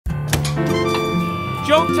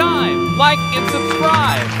joke time! Like and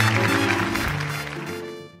subscribe!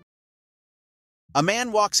 A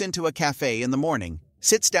man walks into a cafe in the morning,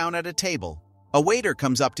 sits down at a table. A waiter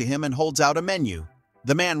comes up to him and holds out a menu.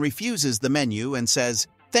 The man refuses the menu and says,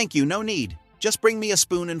 "Thank you, no need. Just bring me a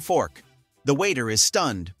spoon and fork." The waiter is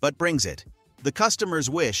stunned, but brings it. The customer's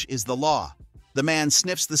wish is the law. The man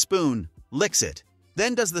sniffs the spoon, licks it,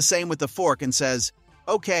 then does the same with the fork and says,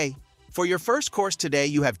 "Okay, for your first course today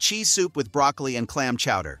you have cheese soup with broccoli and clam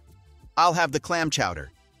chowder. I'll have the clam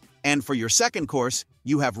chowder. And for your second course,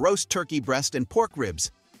 you have roast turkey breast and pork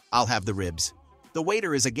ribs. I'll have the ribs." The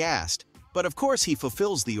waiter is aghast, but of course he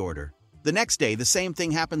fulfills the order. The next day the same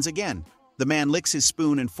thing happens again. The man licks his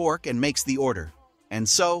spoon and fork and makes the order. And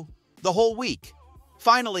so, the whole week.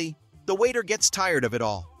 Finally, the waiter gets tired of it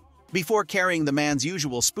all. Before carrying the man's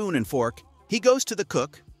usual spoon and fork, he goes to the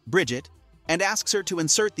cook, Bridget, and asks her to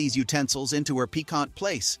insert these utensils into her piquant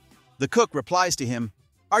place. The cook replies to him,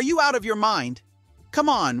 "Are you out of your mind? Come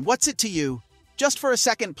on, what's it to you? Just for a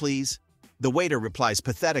second, please." The waiter replies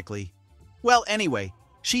pathetically, "Well, anyway,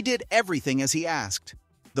 she did everything as he asked."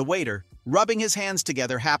 The waiter, rubbing his hands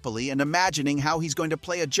together happily and imagining how he's going to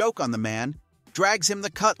play a joke on the man, drags him the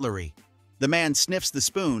cutlery. The man sniffs the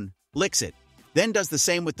spoon, licks it, then does the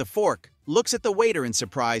same with the fork, looks at the waiter in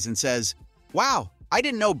surprise and says, "Wow, I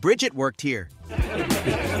didn't know Bridget worked here."